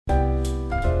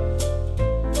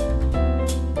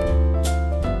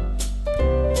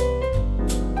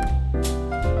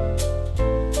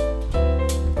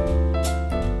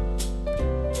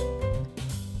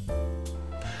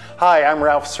Hi, I'm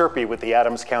Ralph Serpe with the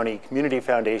Adams County Community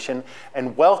Foundation,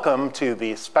 and welcome to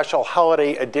the special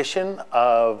holiday edition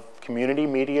of Community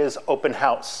Media's Open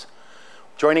House.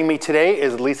 Joining me today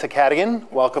is Lisa Cadigan.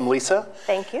 Welcome, Lisa.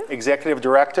 Thank you. Executive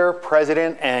Director,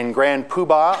 President, and Grand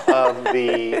Poobah of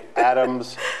the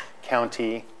Adams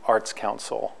County Arts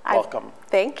Council. Welcome.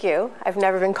 Thank you. I've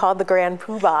never been called the Grand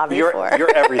Poobah before.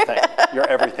 You're everything. You're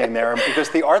everything there. And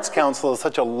because the Arts Council is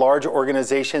such a large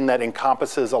organization that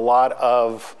encompasses a lot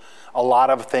of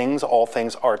things, all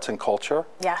things arts and culture.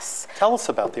 Yes. Tell us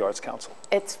about the Arts Council.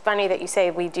 It's funny that you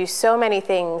say we do so many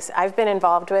things. I've been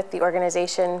involved with the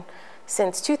organization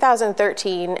since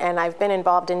 2013, and I've been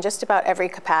involved in just about every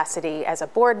capacity as a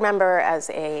board member, as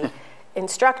a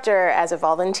instructor, as a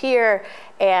volunteer,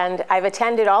 and I've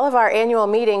attended all of our annual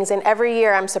meetings, and every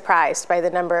year I'm surprised by the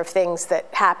number of things that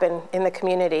happen in the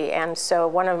community. And so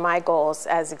one of my goals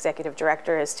as executive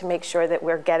director is to make sure that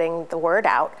we're getting the word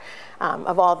out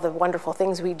of all the wonderful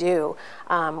things we do.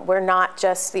 We're not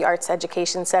just the Arts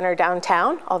Education Center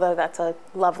downtown, although that's a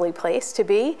lovely place to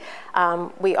be.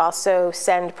 We also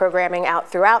send programming out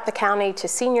throughout the county to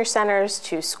senior centers,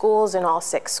 to schools in all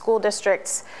 6 school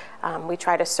districts. We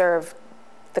try to serve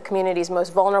the community's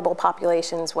most vulnerable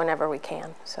populations whenever we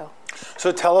can. So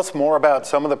tell us more about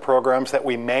some of the programs that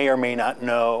we may or may not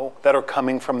know that are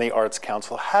coming from the Arts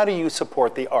Council. How do you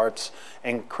support the arts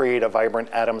and create a vibrant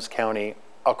Adams County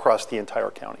across the entire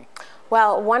county?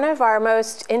 Well, one of our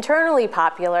most internally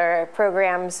popular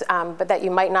programs, but that you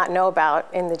might not know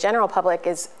about in the general public,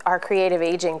 is our Creative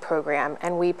Aging program.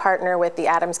 And we partner with the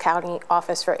Adams County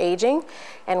Office for Aging,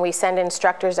 and we send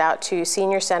instructors out to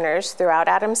senior centers throughout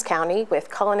Adams County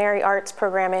with culinary arts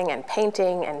programming and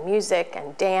painting and music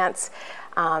and dance.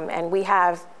 And we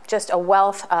have just a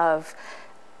wealth of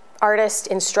artist,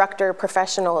 instructor,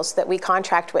 professionals that we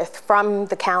contract with from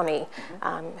the county,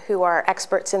 who are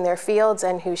experts in their fields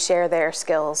and who share their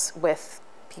skills with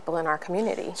people in our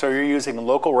community. So you're using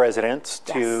local residents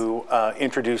to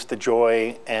introduce the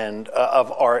joy and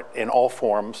of art in all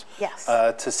forms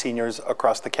to seniors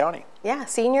across the county. Yeah,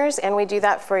 seniors, and we do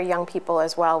that for young people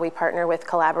as well. We partner with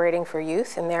Collaborating for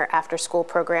Youth in their after-school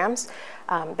programs.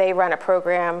 They run a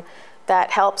program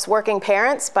that helps working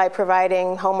parents by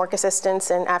providing homework assistance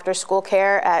and after-school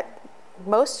care at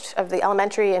most of the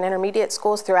elementary and intermediate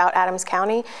schools throughout Adams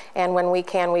County. And when we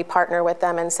can, we partner with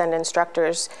them and send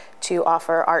instructors to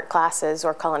offer art classes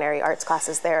or culinary arts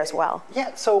classes there as well.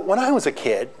 Yeah, so when I was a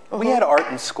kid, we had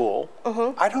art in school.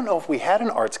 I don't know if we had an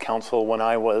arts council when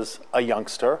I was a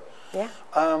youngster. Yeah.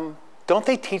 Don't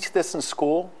they teach this in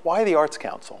school? Why the Arts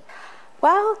Council?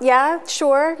 Well, yeah,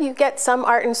 sure. You get some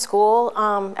art in school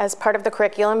as part of the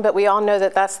curriculum, but we all know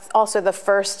that that's also the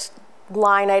first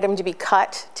line item to be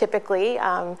cut, typically.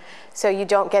 So you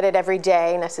don't get it every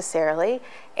day necessarily.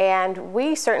 And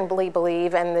we certainly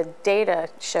believe, and the data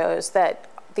shows, that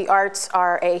the arts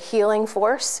are a healing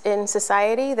force in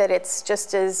society, that it's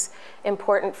just as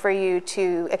important for you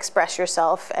to express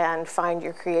yourself and find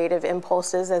your creative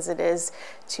impulses as it is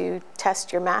to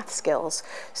test your math skills.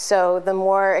 So the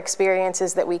more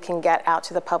experiences that we can get out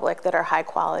to the public that are high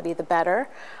quality, the better.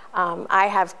 I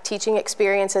have teaching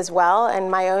experience as well, and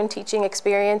my own teaching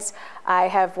experience, I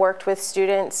have worked with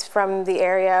students from the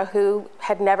area who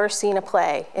had never seen a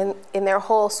play in their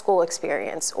whole school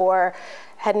experience, or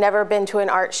had never been to an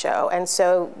art show. And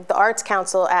so the Arts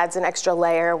Council adds an extra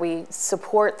layer. We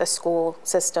support the school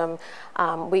system.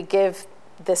 We give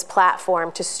this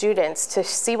platform to students to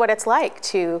see what it's like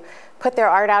to put their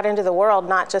art out into the world,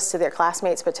 not just to their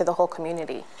classmates, but to the whole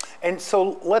community. And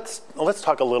so let's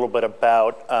talk a little bit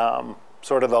about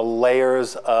sort of the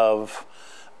layers of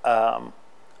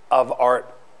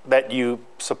art that you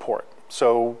support.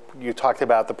 So you talked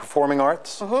about the performing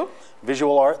arts,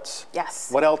 visual arts.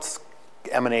 Yes. What else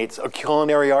emanates?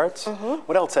 Culinary arts.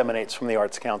 What else emanates from the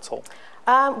Arts Council?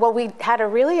 Well, we had a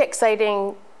really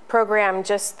exciting program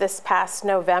just this past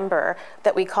November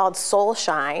that we called Soul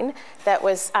Shine, that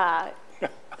was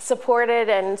supported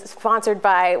and sponsored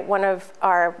by one of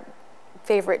our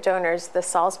favorite donors, the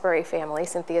Salisbury family,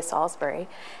 Cynthia Salisbury.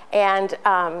 And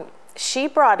she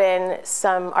brought in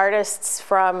some artists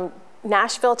from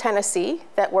Nashville, Tennessee,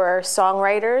 that were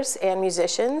songwriters and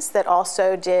musicians that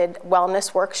also did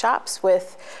wellness workshops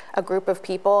with a group of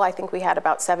people. I think we had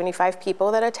about 75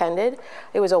 people that attended.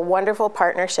 It was a wonderful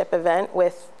partnership event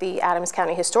with the Adams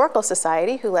County Historical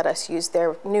Society, who let us use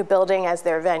their new building as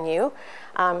their venue.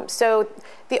 So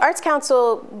the Arts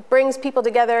Council brings people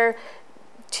together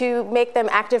to make them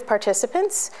active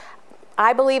participants.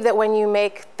 I believe that when you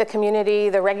make the community,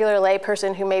 the regular lay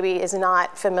person who maybe is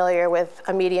not familiar with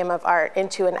a medium of art,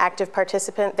 into an active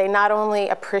participant, they not only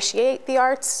appreciate the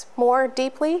arts more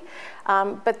deeply,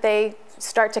 but they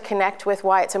start to connect with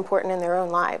why it's important in their own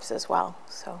lives as well.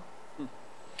 So,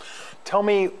 tell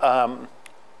me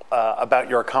about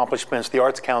your accomplishments, the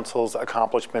Arts Council's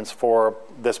accomplishments for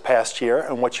this past year,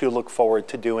 and what you look forward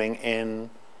to doing in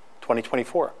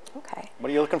 2024. Okay. What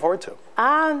are you looking forward to?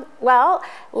 Well,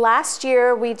 last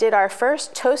year we did our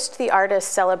first Toast the Artist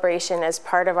celebration as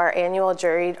part of our annual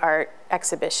Juried Art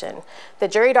exhibition. The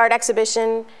Juried Art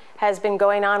exhibition has been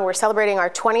going on. We're celebrating our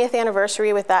 20th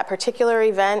anniversary with that particular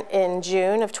event in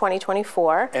June of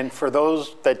 2024. And for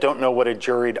those that don't know what a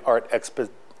Juried Art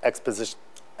exhibition is.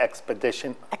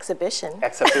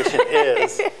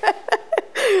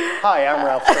 Hi, I'm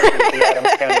Ralph Serpe with the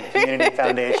Adams County Community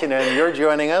Foundation, and you're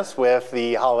joining us with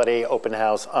the Holiday Open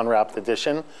House Unwrapped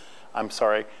edition.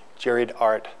 Juried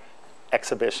Art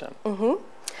exhibition.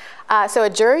 So a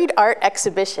juried art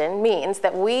exhibition means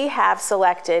that we have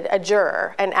selected a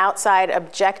juror, an outside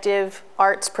objective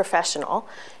arts professional,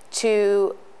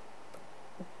 to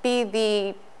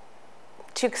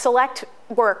select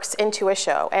works into a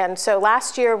show. And so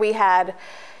last year we had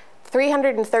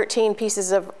 313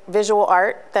 pieces of visual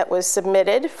art that was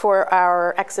submitted for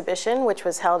our exhibition, which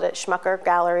was held at Schmucker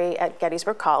Gallery at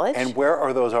Gettysburg College. And where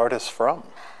are those artists from?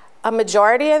 A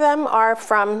majority of them are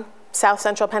from South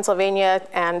Central Pennsylvania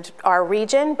and our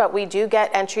region, but we do get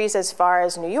entries as far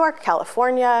as New York,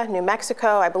 California, New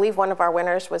Mexico. I believe one of our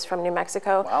winners was from New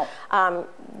Mexico. Wow.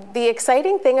 The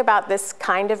exciting thing about this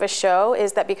kind of a show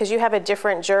is that because you have a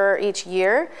different juror each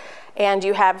year and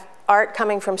you have art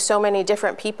coming from so many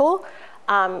different people,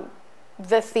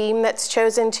 the theme that's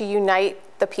chosen to unite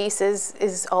the pieces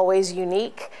is always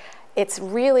unique. It's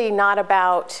really not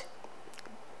about,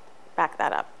 back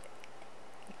that up.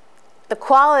 The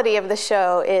quality of the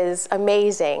show is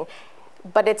amazing,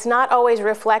 but it's not always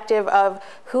reflective of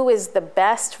who is the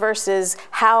best versus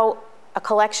how a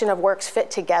collection of works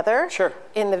fit together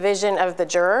in the vision of the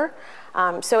juror.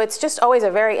 So it's just always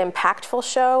a very impactful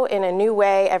show in a new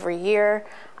way every year.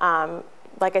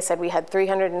 Like I said, we had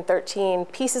 313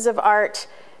 pieces of art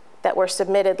that were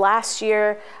submitted last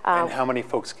year. And how many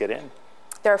folks get in?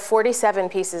 There are 47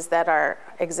 pieces that are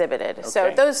exhibited. Okay.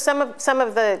 So those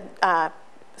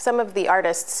some of the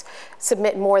artists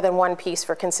submit more than one piece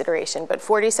for consideration, but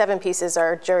 47 pieces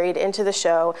are juried into the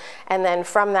show, and then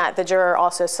from that, the juror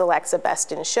also selects a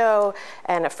best in show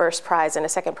and a first prize and a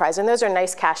second prize, and those are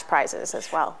nice cash prizes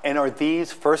as well. And are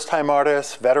these first-time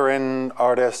artists, veteran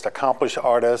artists, accomplished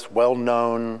artists,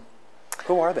 well-known?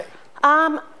 Who are they?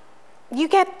 You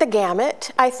get the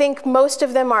gamut. I think most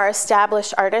of them are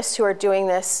established artists who are doing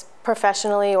this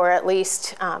professionally, or at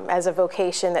least as a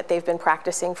vocation that they've been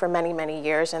practicing for many, many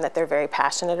years and that they're very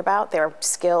passionate about. They're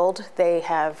skilled. They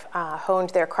have honed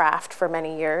their craft for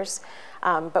many years.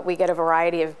 But we get a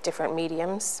variety of different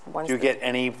mediums. Do you get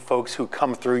any folks who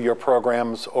come through your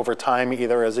programs over time,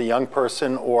 either as a young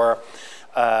person or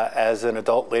as an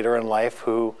adult later in life,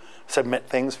 who submit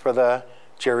things for the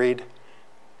juried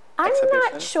exhibition?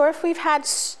 I'm not sure if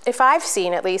I've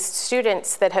seen at least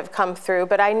students that have come through,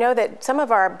 but I know that some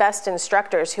of our best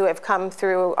instructors who have come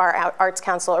through our Arts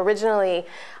Council originally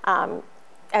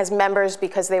as members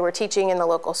because they were teaching in the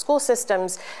local school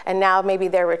systems, and now maybe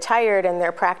they're retired and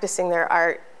they're practicing their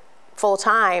art full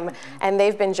time, and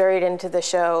they've been juried into the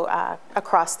show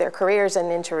across their careers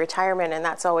and into retirement, and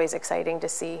that's always exciting to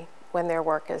see when their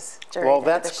work is juried into the show. Well,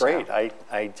 that's great.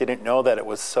 I didn't know that it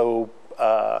was so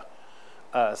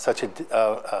such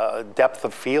a depth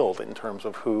of field in terms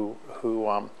of who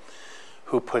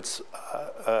puts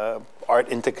art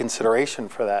into consideration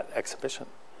for that exhibition.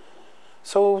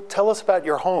 So tell us about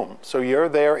your home. So you're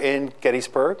there in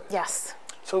Gettysburg? Yes.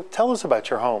 So tell us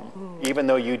about your home. Even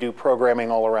though you do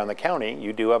programming all around the county,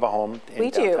 you do have a home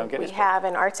in downtown Gettysburg. We have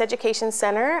an arts education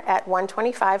center at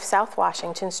 125 South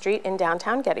Washington Street in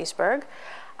downtown Gettysburg.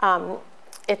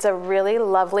 It's a really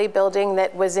lovely building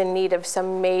that was in need of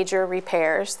some major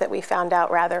repairs that we found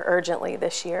out rather urgently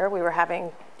this year. We were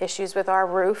having issues with our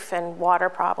roof and water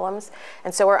problems.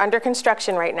 And so we're under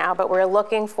construction right now, but we're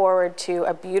looking forward to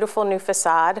a beautiful new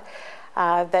facade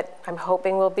that I'm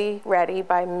hoping will be ready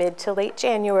by mid to late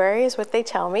January is what they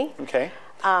tell me. Okay.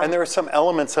 And there are some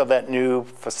elements of that new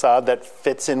facade that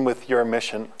fits in with your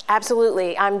mission.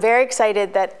 Absolutely. I'm very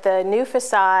excited that the new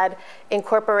facade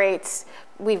incorporates,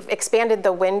 we've expanded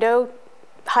the window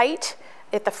height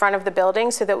at the front of the building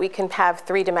so that we can have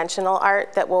three-dimensional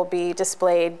art that will be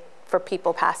displayed for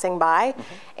people passing by.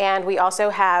 And we also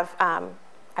have,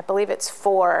 I believe it's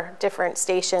 4 different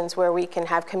stations where we can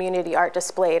have community art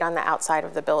displayed on the outside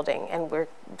of the building. And we're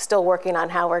still working on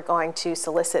how we're going to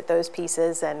solicit those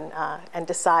pieces and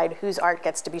decide whose art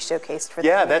gets to be showcased for the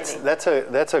community. Yeah,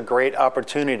 that's a great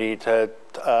opportunity to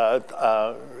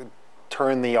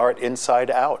turn the art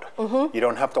inside out. You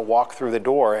don't have to walk through the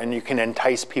door, and you can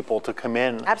entice people to come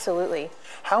in. Absolutely.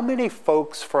 How many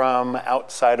folks from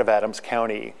outside of Adams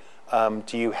County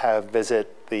do you have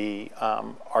visit the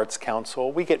Arts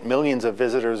Council? We get millions of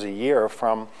visitors a year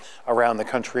from around the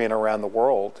country and around the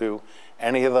world. Do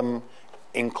any of them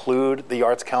include the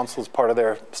Arts Council as part of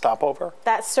their stopover?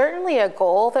 That's certainly a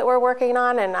goal that we're working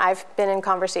on, and I've been in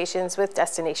conversations with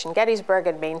Destination Gettysburg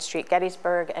and Main Street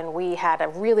Gettysburg, and we had a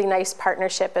really nice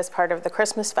partnership as part of the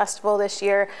Christmas Festival this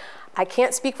year. I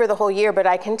can't speak for the whole year, but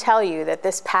I can tell you that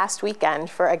this past weekend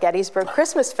for a Gettysburg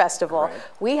Christmas Festival,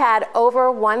 we had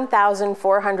over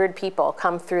 1,400 people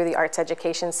come through the Arts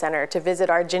Education Center to visit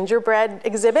our gingerbread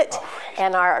exhibit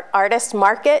and our artist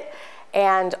market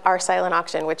and our silent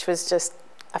auction, which was just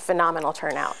a phenomenal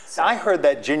turnout. So. I heard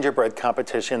that gingerbread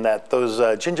competition, that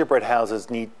those gingerbread houses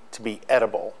need to be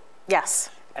edible. Yes.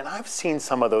 And I've seen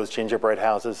some of those gingerbread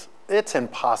houses. It's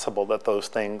impossible that those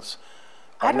things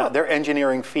they're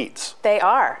engineering feats. They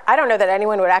are. I don't know that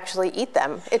anyone would actually eat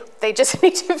them. They just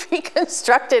need to be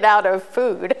constructed out of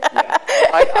food. Yeah.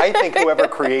 I think whoever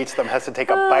creates them has to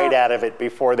take a bite out of it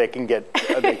before they can get.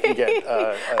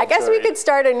 I guess we could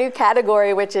start a new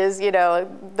category, which is,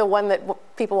 the one that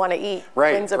people want to eat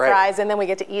wins a prize, and then we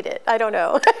get to eat it. I don't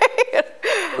know.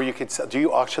 Or you could. Do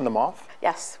you auction them off?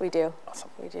 Yes, we do.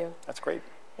 Awesome. We do. That's great.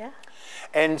 Yeah.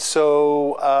 And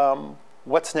so,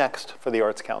 what's next for the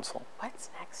Arts Council? What's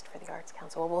next for the Arts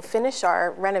Council? Well, we'll finish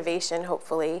our renovation,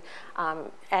 hopefully,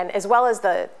 and as well as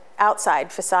the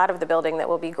outside facade of the building that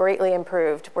will be greatly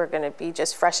improved. We're going to be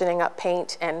just freshening up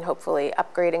paint and hopefully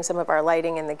upgrading some of our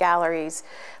lighting in the galleries.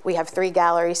 We have 3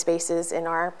 gallery spaces in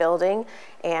our building,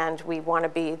 and we want to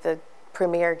be the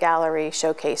premier gallery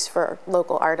showcase for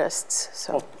local artists.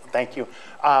 So. Well, thank you.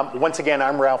 Once again,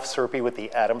 I'm Ralph Serpe with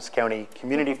the Adams County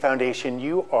Community Foundation.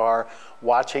 You are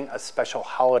watching a special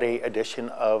holiday edition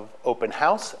of Open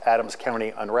House, Adams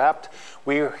County Unwrapped.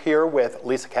 We're here with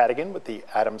Lisa Cadigan with the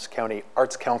Adams County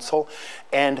Arts Council.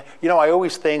 And, I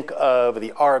always think of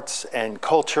the arts and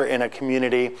culture in a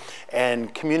community,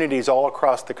 and communities all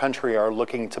across the country are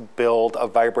looking to build a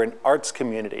vibrant arts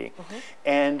community.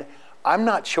 And I'm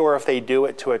not sure if they do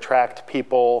it to attract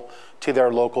people to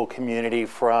their local community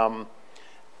from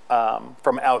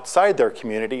outside their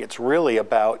community. It's really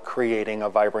about creating a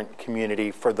vibrant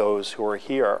community for those who are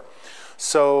here.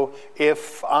 So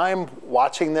if I'm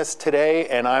watching this today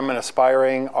and I'm an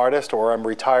aspiring artist, or I'm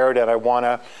retired and I want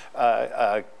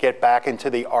to get back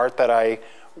into the art that I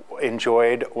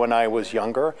enjoyed when I was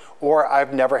younger, or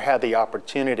I've never had the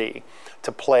opportunity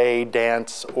to play,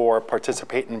 dance, or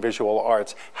participate in visual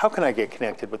arts, how can I get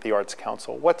connected with the Arts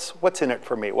Council? What's in it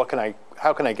for me?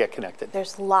 How can I get connected?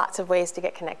 There's lots of ways to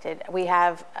get connected. We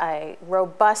have a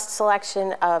robust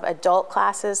selection of adult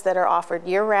classes that are offered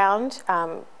year-round,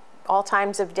 all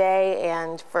times of day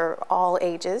and for all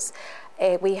ages.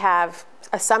 We have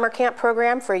a summer camp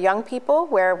program for young people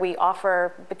where we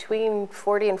offer between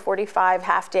 40 and 45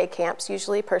 half-day camps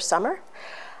usually per summer.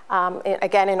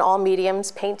 Again, in all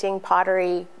mediums: painting,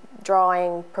 pottery,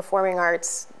 drawing, performing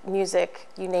arts, music,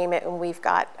 you name it, and we've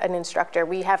got an instructor.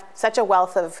 We have such a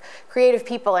wealth of creative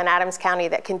people in Adams County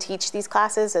that can teach these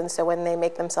classes, and so when they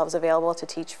make themselves available to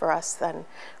teach for us, then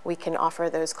we can offer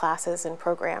those classes and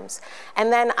programs.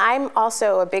 And then I'm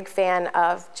also a big fan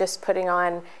of just putting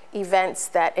on events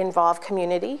that involve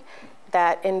community,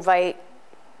 that invite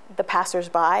the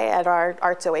passersby at our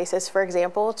Arts Oasis, for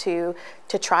example, to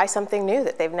try something new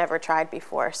that they've never tried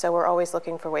before. So we're always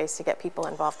looking for ways to get people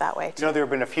involved that way too. There have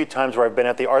been a few times where I've been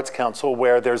at the Arts Council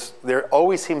where there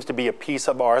always seems to be a piece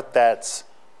of art that's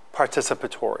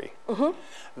participatory,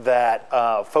 that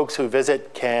folks who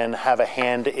visit can have a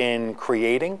hand in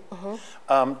creating.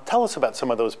 Tell us about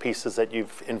some of those pieces that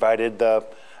you've invited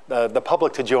the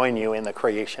public to join you in the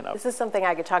creation of. This is something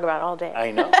I could talk about all day.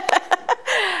 I know.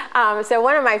 So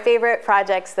one of my favorite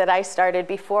projects that I started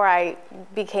before I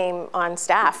became on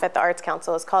staff at the Arts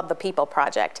Council is called the People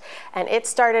Project. And it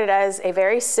started as a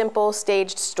very simple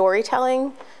staged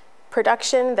storytelling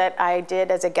production that I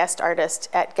did as a guest artist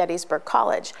at Gettysburg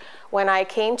College. When I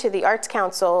came to the Arts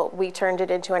Council, we turned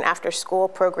it into an after-school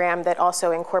program that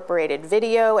also incorporated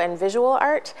video and visual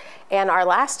art. And our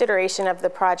last iteration of the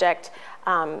project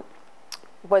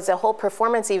was a whole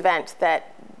performance event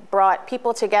that brought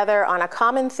people together on a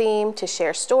common theme to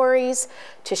share stories,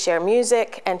 to share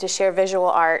music, and to share visual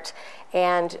art.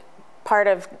 And part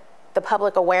of the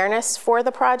public awareness for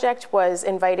the project was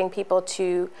inviting people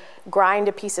to grind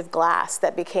a piece of glass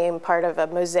that became part of a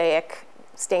mosaic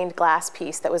stained glass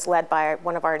piece that was led by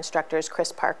one of our instructors,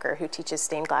 Chris Parker, who teaches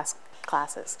stained glass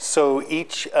classes. So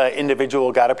each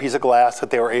individual got a piece of glass that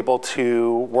they were able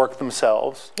to work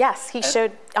themselves. Yes, he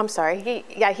showed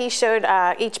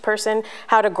each person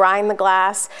how to grind the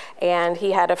glass, and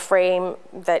he had a frame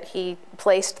that he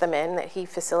placed them in, that he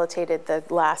facilitated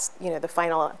the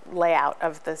final layout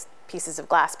of the pieces of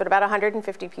glass. But about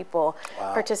 150 people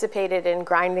participated in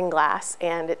grinding glass,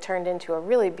 and it turned into a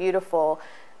really beautiful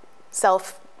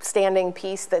self-standing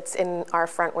piece that's in our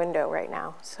front window right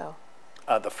now. So.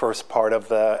 The first part of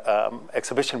the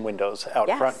exhibition windows out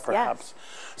front, perhaps.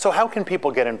 Yes. So how can people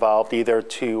get involved, either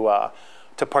to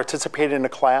participate in a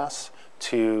class,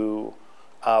 to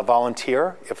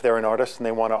volunteer if they're an artist and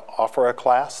they want to offer a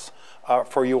class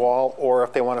for you all, or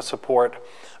if they want to support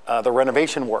the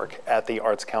renovation work at the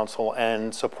Arts Council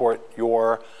and support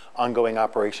your ongoing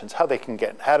operations? How do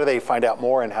they find out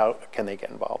more, and how can they get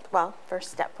involved? Well, first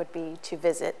step would be to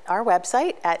visit our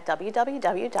website at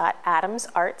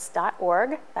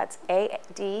www.adamsarts.org. That's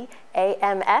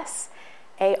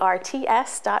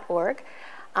ADAMSARTS.org.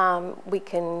 We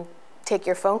can take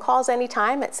your phone calls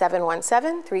anytime at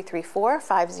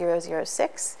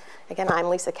 717-334-5006. Again, I'm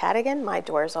Lisa Cadigan. My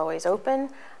door is always open.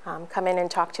 Come in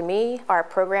and talk to me. Our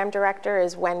program director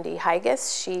is Wendy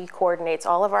Hygus. She coordinates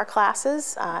all of our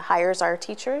classes, hires our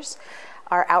teachers.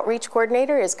 Our outreach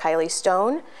coordinator is Kylie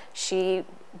Stone. She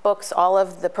books all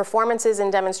of the performances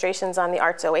and demonstrations on the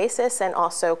Arts Oasis, and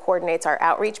also coordinates our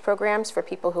outreach programs for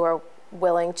people who are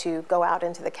willing to go out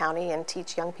into the county and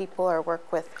teach young people or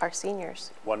work with our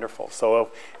seniors. Wonderful.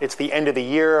 So it's the end of the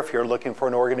year. If you're looking for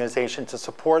an organization to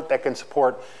support that can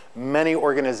support many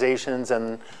organizations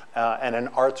and an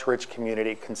arts-rich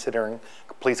community,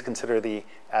 please consider the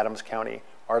Adams County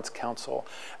Arts Council.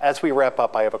 As we wrap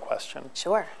up, I have a question.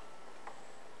 Sure.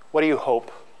 What do you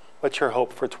hope? What's your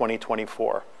hope for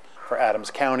 2024 for Adams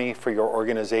County, for your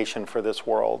organization, for this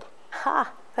world?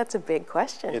 That's a big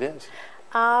question. It is.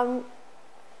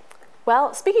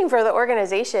 Well, speaking for the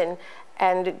organization,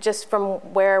 and just from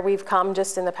where we've come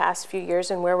just in the past few years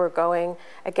and where we're going,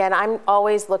 again, I'm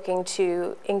always looking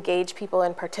to engage people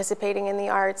in participating in the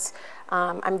arts.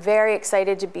 I'm very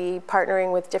excited to be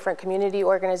partnering with different community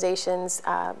organizations.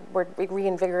 We're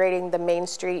reinvigorating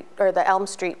the Elm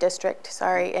Street district,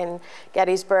 in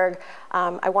Gettysburg.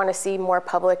 I want to see more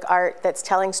public art that's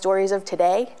telling stories of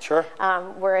today. Sure.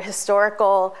 We're a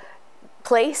historical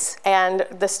place, and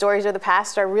the stories of the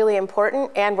past are really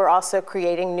important, and we're also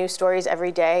creating new stories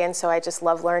every day, and so I just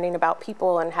love learning about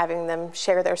people and having them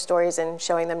share their stories and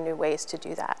showing them new ways to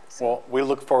do that. Well, we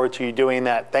look forward to you doing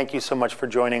that. Thank you so much for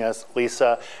joining us,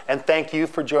 Lisa, and thank you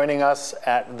for joining us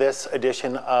at this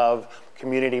edition of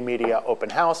Community Media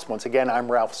Open House. Once again,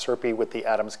 I'm Ralph Serpe with the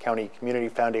Adams County Community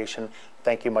Foundation.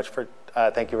 Thank you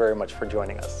very much for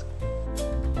joining us.